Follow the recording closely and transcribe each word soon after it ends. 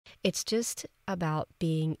It's just about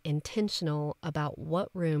being intentional about what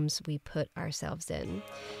rooms we put ourselves in,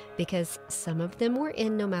 because some of them we're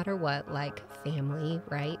in no matter what, like family,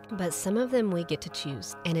 right? But some of them we get to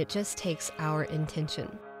choose, and it just takes our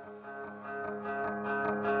intention.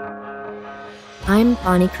 I'm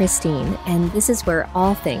Bonnie-Christine, and this is where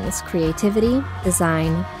all things creativity,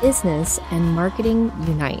 design, business, and marketing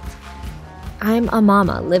unite. I'm a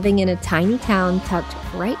mama living in a tiny town tucked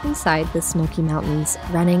right inside the Smoky Mountains,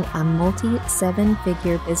 running a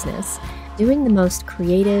multi-seven-figure business, doing the most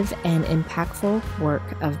creative and impactful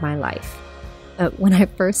work of my life. But when I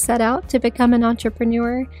first set out to become an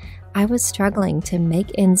entrepreneur, I was struggling to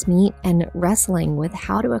make ends meet and wrestling with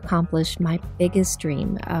how to accomplish my biggest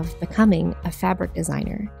dream of becoming a fabric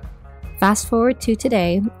designer. Fast forward to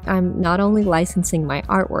today, I'm not only licensing my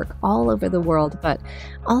artwork all over the world, but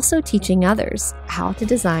also teaching others how to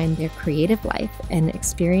design their creative life and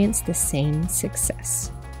experience the same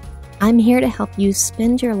success. I'm here to help you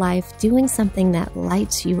spend your life doing something that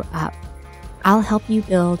lights you up. I'll help you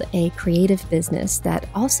build a creative business that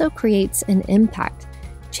also creates an impact,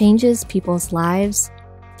 changes people's lives,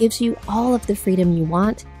 gives you all of the freedom you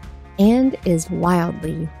want, and is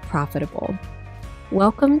wildly profitable.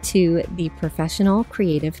 Welcome to the Professional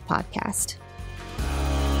Creative Podcast.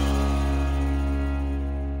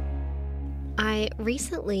 I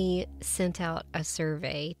recently sent out a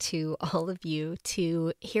survey to all of you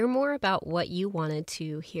to hear more about what you wanted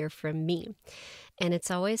to hear from me. And it's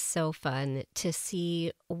always so fun to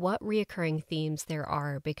see what reoccurring themes there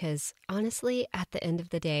are, because honestly, at the end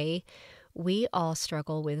of the day, we all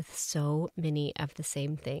struggle with so many of the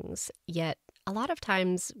same things, yet a lot of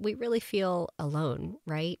times we really feel alone,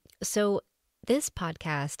 right? So this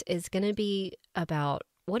podcast is going to be about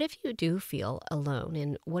what if you do feel alone,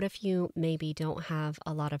 and what if you maybe don't have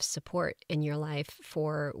a lot of support in your life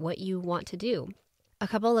for what you want to do. A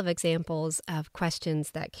couple of examples of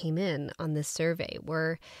questions that came in on this survey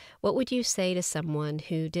were, what would you say to someone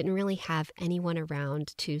who didn't really have anyone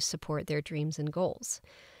around to support their dreams and goals?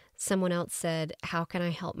 Someone else said, how can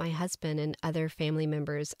I help my husband and other family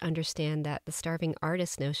members understand that the starving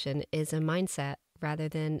artist notion is a mindset rather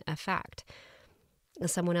than a fact?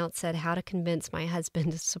 Someone else said, how to convince my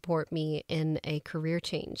husband to support me in a career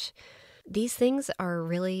change. These things are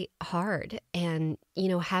really hard. And,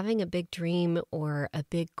 having a big dream or a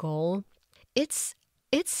big goal, it's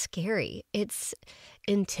scary. It's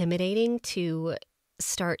intimidating to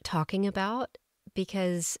start talking about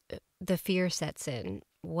because the fear sets in.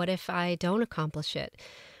 What if I don't accomplish it?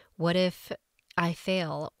 What if I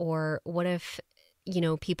fail? Or what if,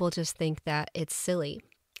 people just think that it's silly?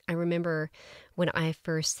 I remember when I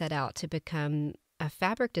first set out to become a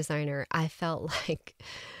fabric designer, I felt like,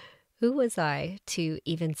 who was I to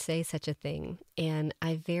even say such a thing? And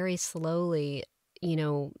I very slowly,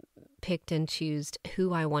 picked and chose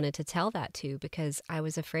who I wanted to tell that to, because I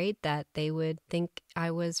was afraid that they would think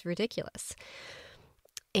I was ridiculous.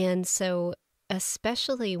 And so,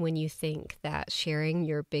 especially when you think that sharing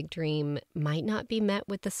your big dream might not be met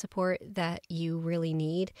with the support that you really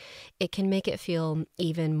need, it can make it feel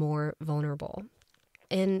even more vulnerable.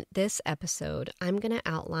 In this episode, I'm going to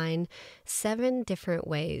outline 7 different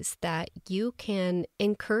ways that you can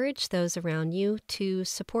encourage those around you to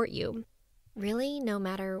support you. Really, no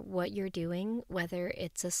matter what you're doing, whether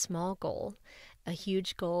it's a small goal, a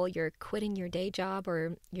huge goal, you're quitting your day job,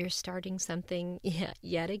 or you're starting something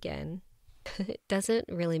yet again. It doesn't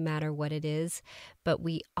really matter what it is, but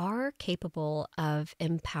we are capable of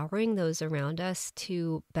empowering those around us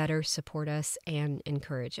to better support us and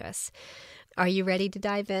encourage us. Are you ready to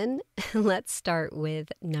dive in? Let's start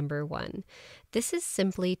with number 1. This is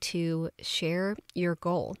simply to share your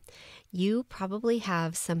goal. You probably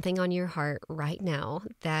have something on your heart right now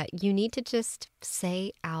that you need to just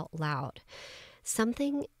say out loud.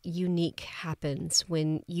 Something unique happens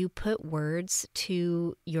when you put words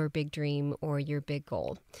to your big dream or your big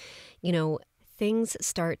goal. Things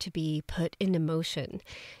start to be put into motion.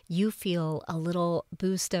 You feel a little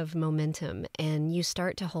boost of momentum and you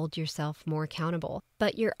start to hold yourself more accountable.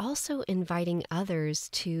 But you're also inviting others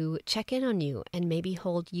to check in on you and maybe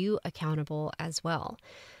hold you accountable as well.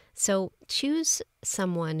 So choose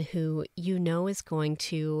someone who you know is going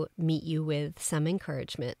to meet you with some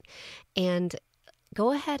encouragement, and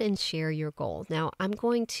go ahead and share your goal. Now, I'm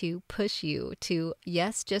going to push you to,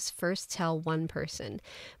 yes, just first tell one person,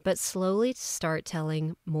 but slowly start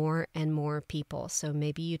telling more and more people. So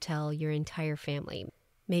maybe you tell your entire family.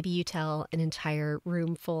 Maybe you tell an entire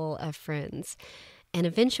room full of friends. And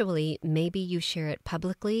eventually, maybe you share it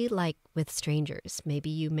publicly, like with strangers. Maybe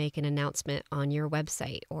you make an announcement on your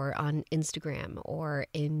website or on Instagram or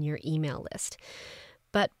in your email list.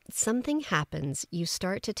 But something happens. You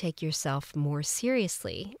start to take yourself more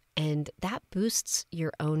seriously, and that boosts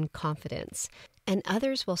your own confidence. And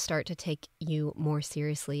others will start to take you more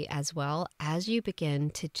seriously as well as you begin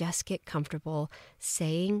to just get comfortable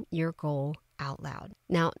saying your goal out loud.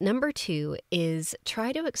 Now, number 2 is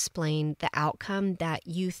try to explain the outcome that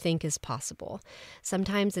you think is possible.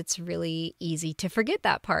 Sometimes it's really easy to forget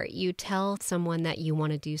that part. You tell someone that you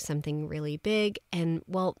want to do something really big, and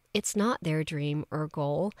well, it's not their dream or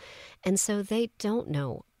goal, and so they don't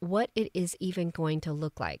know what it is even going to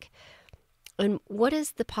look like. And what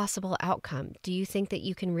is the possible outcome? Do you think that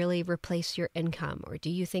you can really replace your income? Or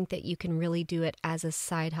do you think that you can really do it as a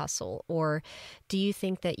side hustle? Or do you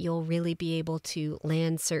think that you'll really be able to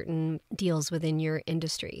land certain deals within your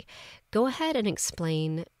industry? Go ahead and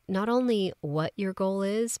explain not only what your goal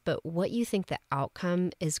is, but what you think the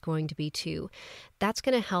outcome is going to be too. That's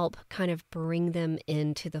going to help kind of bring them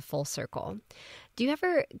into the full circle. Do you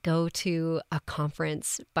ever go to a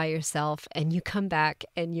conference by yourself and you come back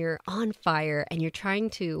and you're on fire and you're trying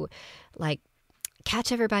to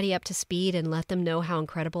catch everybody up to speed and let them know how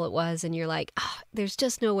incredible it was, and you're like, there's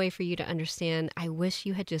just no way for you to understand. I wish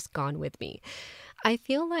you had just gone with me. I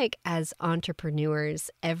feel like as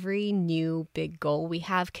entrepreneurs, every new big goal we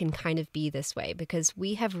have can kind of be this way because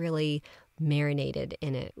we have really marinated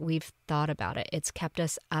in it. We've thought about it. It's kept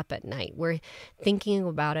us up at night. We're thinking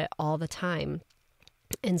about it all the time.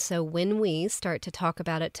 And so when we start to talk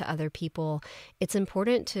about it to other people, it's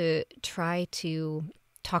important to try to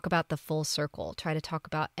talk about the full circle, try to talk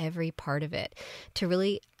about every part of it to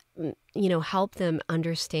really, help them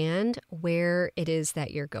understand where it is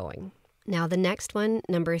that you're going. Now, the next one,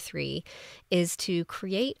 number 3, is to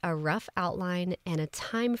create a rough outline and a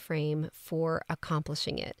time frame for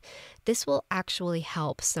accomplishing it. This will actually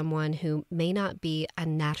help someone who may not be a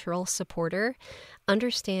natural supporter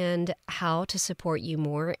understand how to support you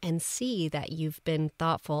more and see that you've been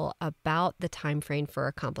thoughtful about the time frame for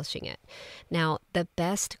accomplishing it. Now, the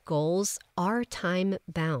best goals are time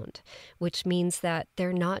bound, which means that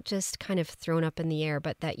they're not just kind of thrown up in the air,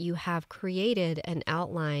 but that you have created an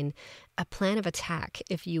outline, a plan of attack,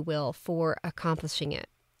 if you will, for accomplishing it.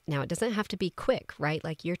 Now, it doesn't have to be quick, right?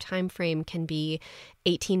 Like your time frame can be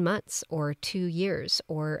 18 months or 2 years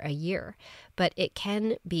or a year, but it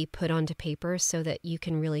can be put onto paper so that you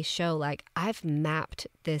can really show, like, I've mapped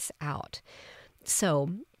this out. So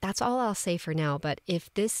that's all I'll say for now. But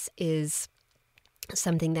if this is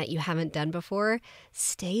something that you haven't done before,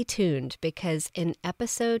 stay tuned because in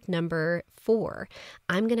episode number 4,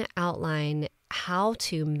 I'm going to outline how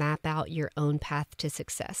to map out your own path to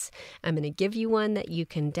success. I'm going to give you one that you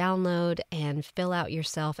can download and fill out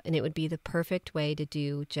yourself, and it would be the perfect way to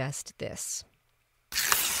do just this.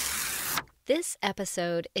 This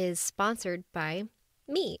episode is sponsored by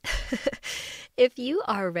me. If you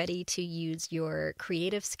are ready to use your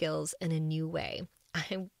creative skills in a new way,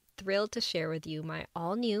 I'm thrilled to share with you my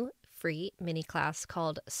all-new free mini class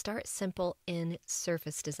called Start Simple in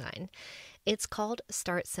Surface Design. It's called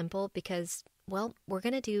Start Simple because, well, we're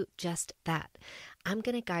going to do just that. I'm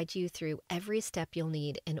going to guide you through every step you'll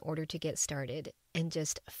need in order to get started. In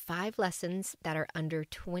just 5 lessons that are under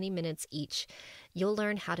 20 minutes each, you'll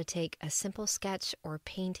learn how to take a simple sketch or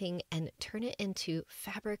painting and turn it into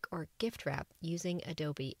fabric or gift wrap using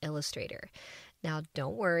Adobe Illustrator. Now,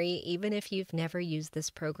 don't worry, even if you've never used this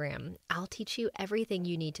program, I'll teach you everything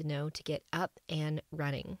you need to know to get up and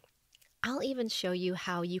running. I'll even show you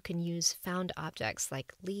how you can use found objects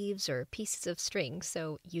like leaves or pieces of string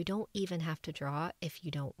so you don't even have to draw if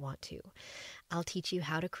you don't want to. I'll teach you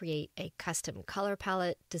how to create a custom color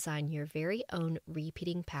palette, design your very own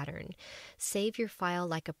repeating pattern, save your file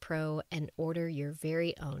like a pro, and order your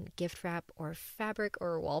very own gift wrap or fabric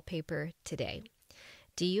or wallpaper today.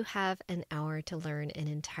 Do you have an hour to learn an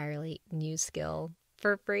entirely new skill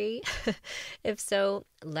for free? If so,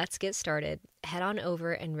 let's get started. Head on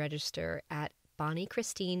over and register at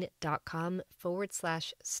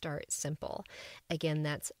bonniechristine.com/start simple. Again,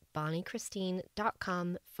 that's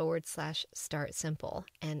bonniechristine.com/start simple.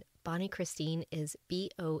 And Bonnie Christine is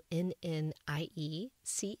BonnieChristine.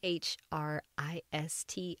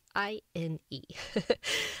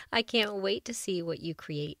 I can't wait to see what you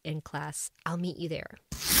create in class. I'll meet you there.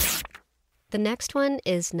 The next one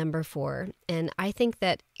is number 4, and I think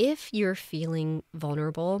that if you're feeling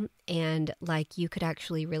vulnerable and like you could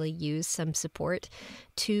actually really use some support,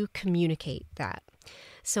 to communicate that.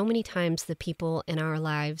 So many times the people in our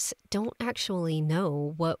lives don't actually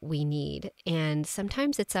know what we need, and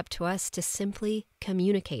sometimes it's up to us to simply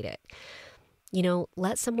communicate it.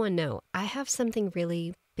 Let someone know, I have something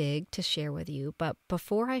really big to share with you, but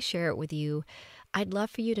before I share it with you, I'd love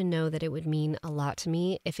for you to know that it would mean a lot to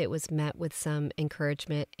me if it was met with some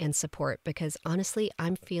encouragement and support, because honestly,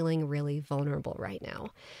 I'm feeling really vulnerable right now.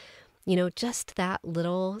 Just that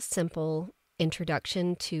little simple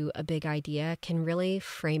introduction to a big idea can really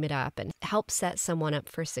frame it up and help set someone up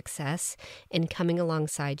for success in coming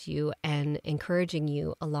alongside you and encouraging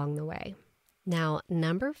you along the way. Now,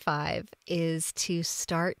 number 5 is to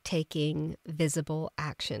start taking visible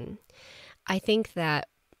action. I think that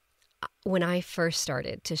when I first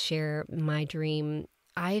started to share my dream,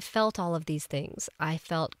 I felt all of these things. I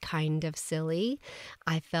felt kind of silly.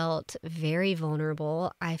 I felt very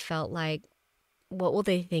vulnerable. I felt like, what will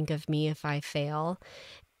they think of me if I fail?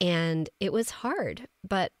 And it was hard,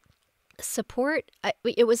 but support,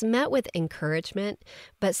 it was met with encouragement,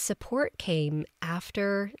 but support came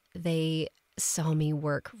after they saw me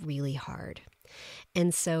work really hard.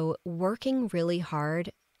 And so working really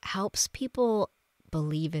hard helps people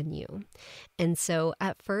believe in you. And so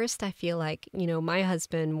at first I feel like, my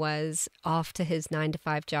husband was off to his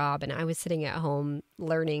 9-to-5 job and I was sitting at home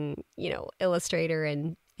learning, Illustrator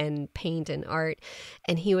and paint and art.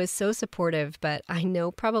 And he was so supportive, but I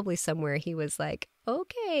know probably somewhere he was like,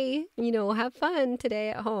 okay, have fun today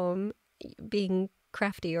at home being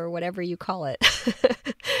crafty or whatever you call it.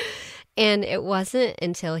 And it wasn't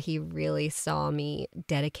until he really saw me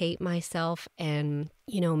dedicate myself and,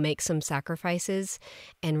 make some sacrifices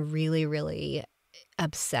and really, really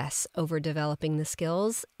obsess over developing the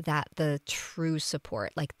skills that the true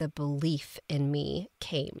support, like the belief in me,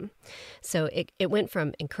 came. So it went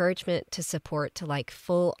from encouragement to support to like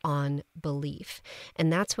full on belief.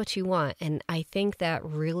 And that's what you want. And I think that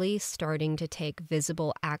really starting to take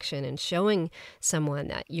visible action and showing someone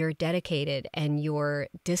that you're dedicated and you're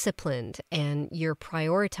disciplined and you're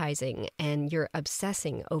prioritizing and you're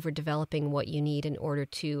obsessing over developing what you need in order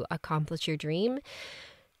to accomplish your dream.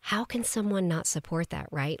 How can someone not support that,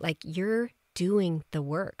 right? Like, you're doing the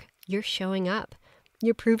work. You're showing up.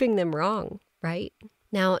 You're proving them wrong, right?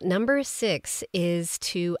 Now, number 6 is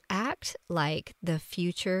to act like the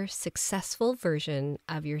future successful version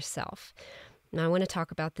of yourself. Now, I want to talk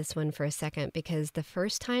about this one for a second, because the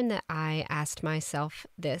first time that I asked myself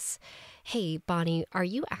this, hey, Bonnie, are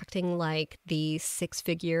you acting like the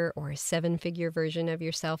 6-figure or 7-figure version of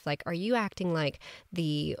yourself? Like, are you acting like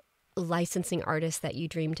the licensing artist that you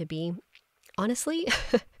dream to be? Honestly,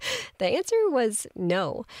 the answer was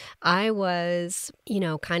no. I was,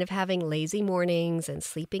 kind of having lazy mornings and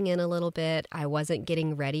sleeping in a little bit. I wasn't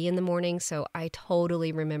getting ready in the morning. So I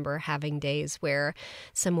totally remember having days where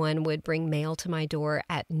someone would bring mail to my door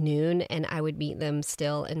at noon and I would meet them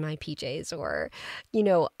still in my PJs or,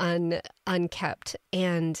 unkept.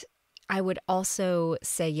 And I would also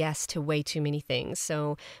say yes to way too many things.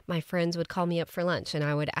 So my friends would call me up for lunch and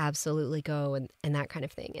I would absolutely go and that kind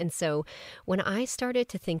of thing. And so when I started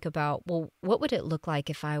to think about, well, what would it look like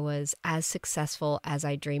if I was as successful as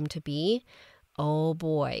I dreamed to be? Oh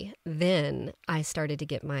boy, then I started to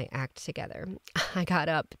get my act together. I got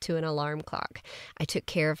up to an alarm clock. I took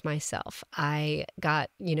care of myself. I got,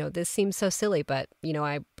 this seems so silly, but,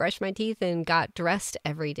 I brushed my teeth and got dressed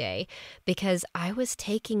every day because I was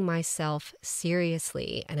taking myself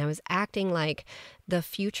seriously and I was acting like the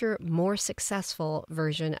future, more successful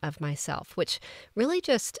version of myself, which really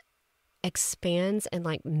just expands and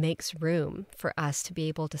makes room for us to be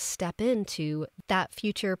able to step into that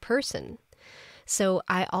future person. So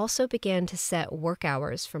I also began to set work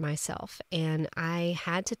hours for myself, and I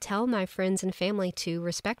had to tell my friends and family to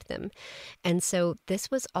respect them. And so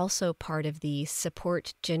this was also part of the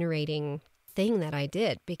support generating thing that I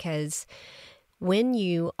did, because when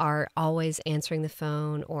you are always answering the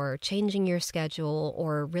phone or changing your schedule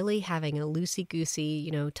or really having a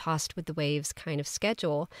loosey-goosey, tossed with the waves kind of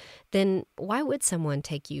schedule, then why would someone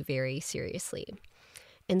take you very seriously?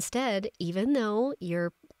 Instead, even though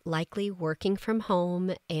you're likely working from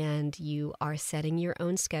home and you are setting your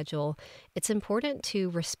own schedule, it's important to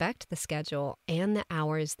respect the schedule and the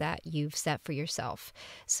hours that you've set for yourself.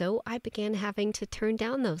 So I began having to turn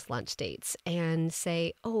down those lunch dates and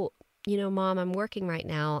say, oh, Mom, I'm working right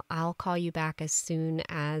now. I'll call you back as soon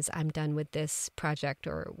as I'm done with this project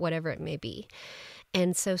or whatever it may be.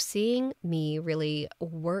 And so seeing me really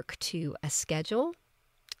work to a schedule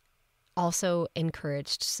also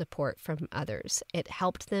encouraged support from others. It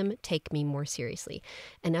helped them take me more seriously.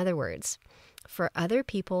 In other words, for other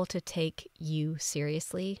people to take you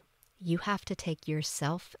seriously, you have to take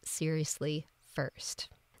yourself seriously first.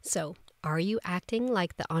 So, are you acting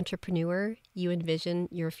like the entrepreneur you envision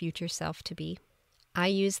your future self to be? I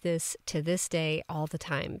use this to this day all the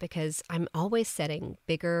time because I'm always setting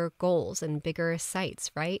bigger goals and bigger sights,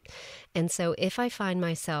 right? And so if I find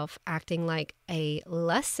myself acting like a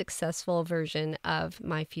less successful version of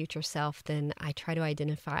my future self, then I try to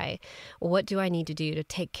identify, what do I need to do to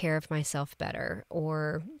take care of myself better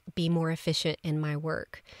or be more efficient in my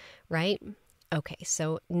work, right? Okay,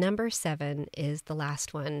 so number 7 is the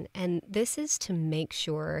last one, and this is to make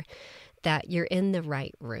sure that you're in the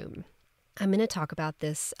right room. I'm going to talk about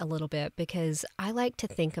this a little bit because I like to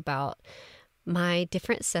think about my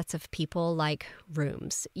different sets of people like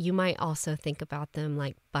rooms. You might also think about them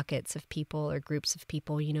like buckets of people or groups of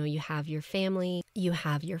people. You know, you have your family, you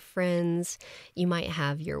have your friends, you might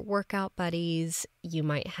have your workout buddies, you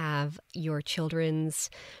might have your children's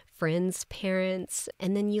friends, parents,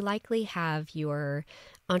 and then you likely have your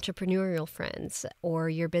entrepreneurial friends or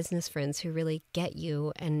your business friends who really get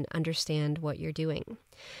you and understand what you're doing.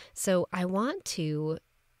 So I want to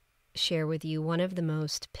share with you one of the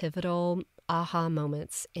most pivotal aha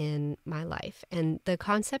moments in my life. And the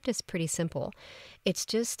concept is pretty simple. It's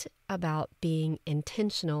just about being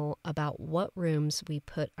intentional about what rooms we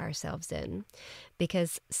put ourselves in.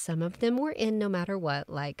 Because some of them we're in no matter what,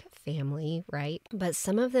 like family, right? But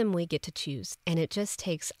some of them we get to choose, and it just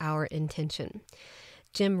takes our intention.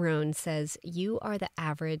 Jim Rohn says, you are the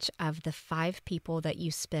average of the 5 people that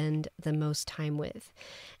you spend the most time with.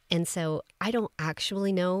 And so I don't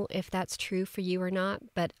actually know if that's true for you or not,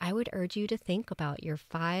 but I would urge you to think about your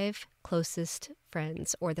 5 closest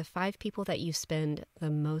friends or the 5 people that you spend the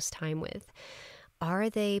most time with. Are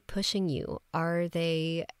they pushing you? Are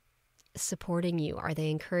they supporting you? Are they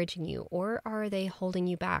encouraging you? Or are they holding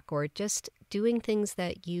you back or just doing things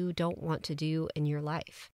that you don't want to do in your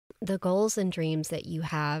life? The goals and dreams that you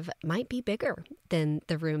have might be bigger than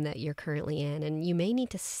the room that you're currently in, and you may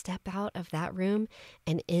need to step out of that room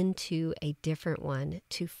and into a different one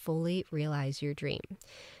to fully realize your dream.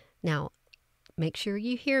 Now, make sure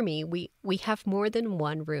you hear me. We have more than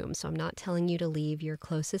one room, so I'm not telling you to leave your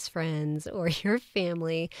closest friends or your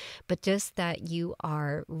family, but just that you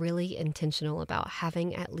are really intentional about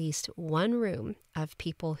having at least one room of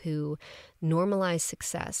people who normalize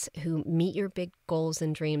success, who meet your big goals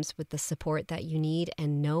and dreams with the support that you need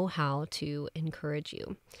and know how to encourage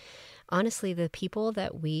you. Honestly, the people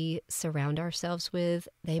that we surround ourselves with,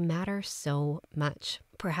 they matter so much.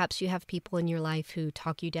 Perhaps you have people in your life who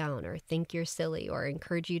talk you down or think you're silly or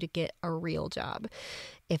encourage you to get a real job.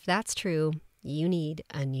 If that's true, you need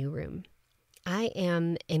a new room. I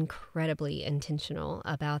am incredibly intentional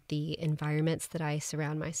about the environments that I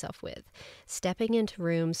surround myself with. Stepping into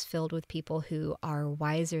rooms filled with people who are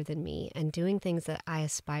wiser than me and doing things that I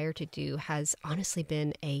aspire to do has honestly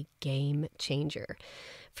been a game changer.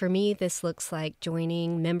 For me, this looks like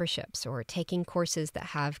joining memberships or taking courses that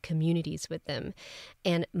have communities with them,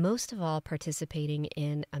 and most of all, participating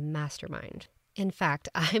in a mastermind. In fact,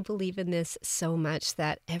 I believe in this so much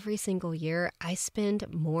that every single year I spend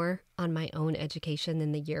more on my own education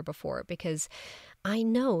than the year before because I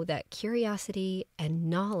know that curiosity and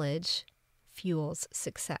knowledge fuels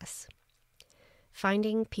success.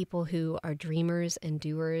 Finding people who are dreamers and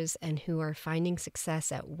doers and who are finding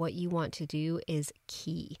success at what you want to do is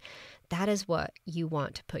key. That is what you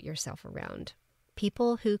want to put yourself around.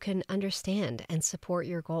 People who can understand and support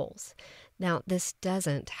your goals. Now, this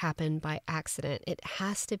doesn't happen by accident. It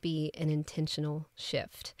has to be an intentional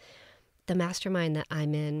shift. The mastermind that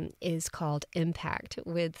I'm in is called Impact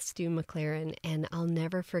with Stu McLaren, and I'll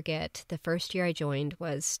never forget the first year I joined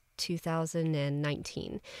was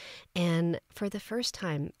 2019. And for the first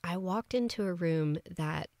time, I walked into a room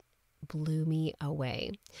that blew me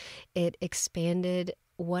away. It expanded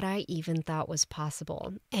what I even thought was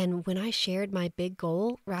possible. And when I shared my big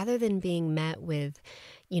goal, rather than being met with,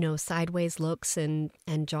 sideways looks and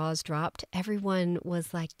jaws dropped, everyone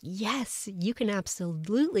was like, yes, you can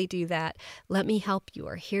absolutely do that. Let me help you.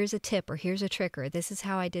 Or here's a tip, or here's a trick, or this is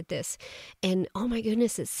how I did this. And oh my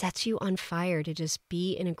goodness, it sets you on fire to just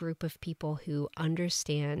be in a group of people who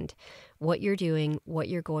understand what you're doing, what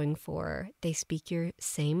you're going for. They speak your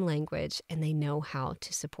same language and they know how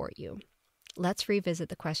to support you. Let's revisit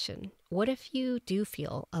the question. What if you do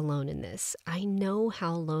feel alone in this? I know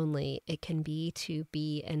how lonely it can be to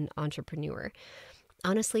be an entrepreneur.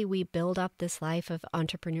 Honestly, we build up this life of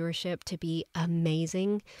entrepreneurship to be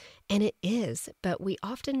amazing, and it is, but we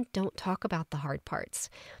often don't talk about the hard parts.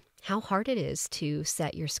 How hard it is to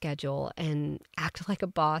set your schedule and act like a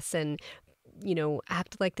boss and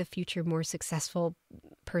act like the future more successful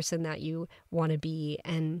person that you want to be,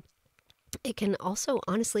 and It can also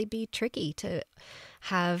honestly be tricky to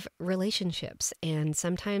have relationships, and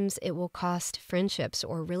sometimes it will cost friendships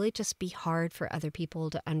or really just be hard for other people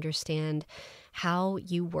to understand how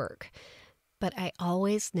you work. But I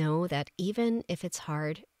always know that even if it's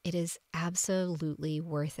hard, it is absolutely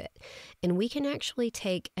worth it. And we can actually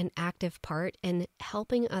take an active part in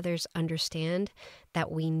helping others understand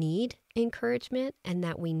that we need encouragement and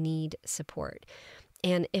that we need support.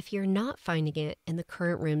 And if you're not finding it in the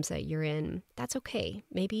current rooms that you're in, that's okay.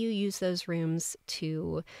 Maybe you use those rooms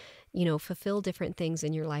to, fulfill different things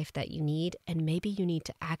in your life that you need. And maybe you need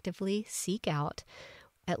to actively seek out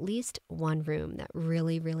at least one room that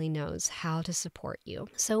really, really knows how to support you.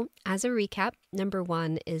 So as a recap, number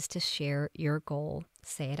 1 is to share your goal.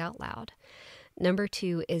 Say it out loud. Number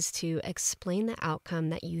 2 is to explain the outcome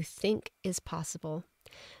that you think is possible.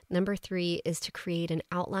 Number 3 is to create an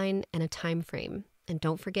outline and a time frame. And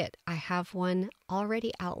don't forget, I have one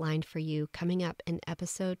already outlined for you coming up in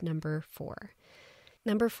episode number 4.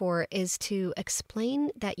 Number 4 is to explain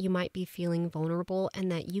that you might be feeling vulnerable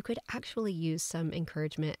and that you could actually use some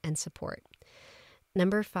encouragement and support.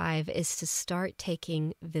 Number 5 is to start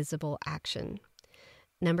taking visible action.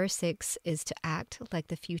 Number 6 is to act like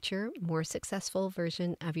the future, more successful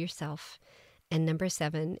version of yourself. And number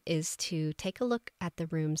 7 is to take a look at the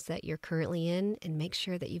rooms that you're currently in and make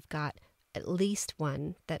sure that you've got at least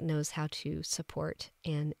one that knows how to support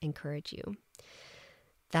and encourage you.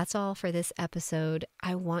 That's all for this episode.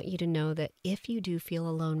 I want you to know that if you do feel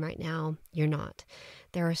alone right now, you're not.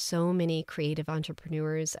 There are so many creative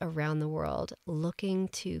entrepreneurs around the world looking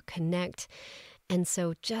to connect. And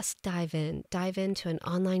so just dive into an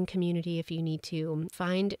online community if you need to.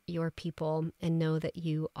 Find your people and know that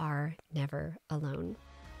you are never alone.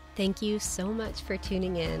 Thank you so much for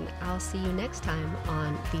tuning in. I'll see you next time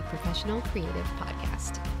on the Professional Creative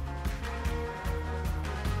Podcast.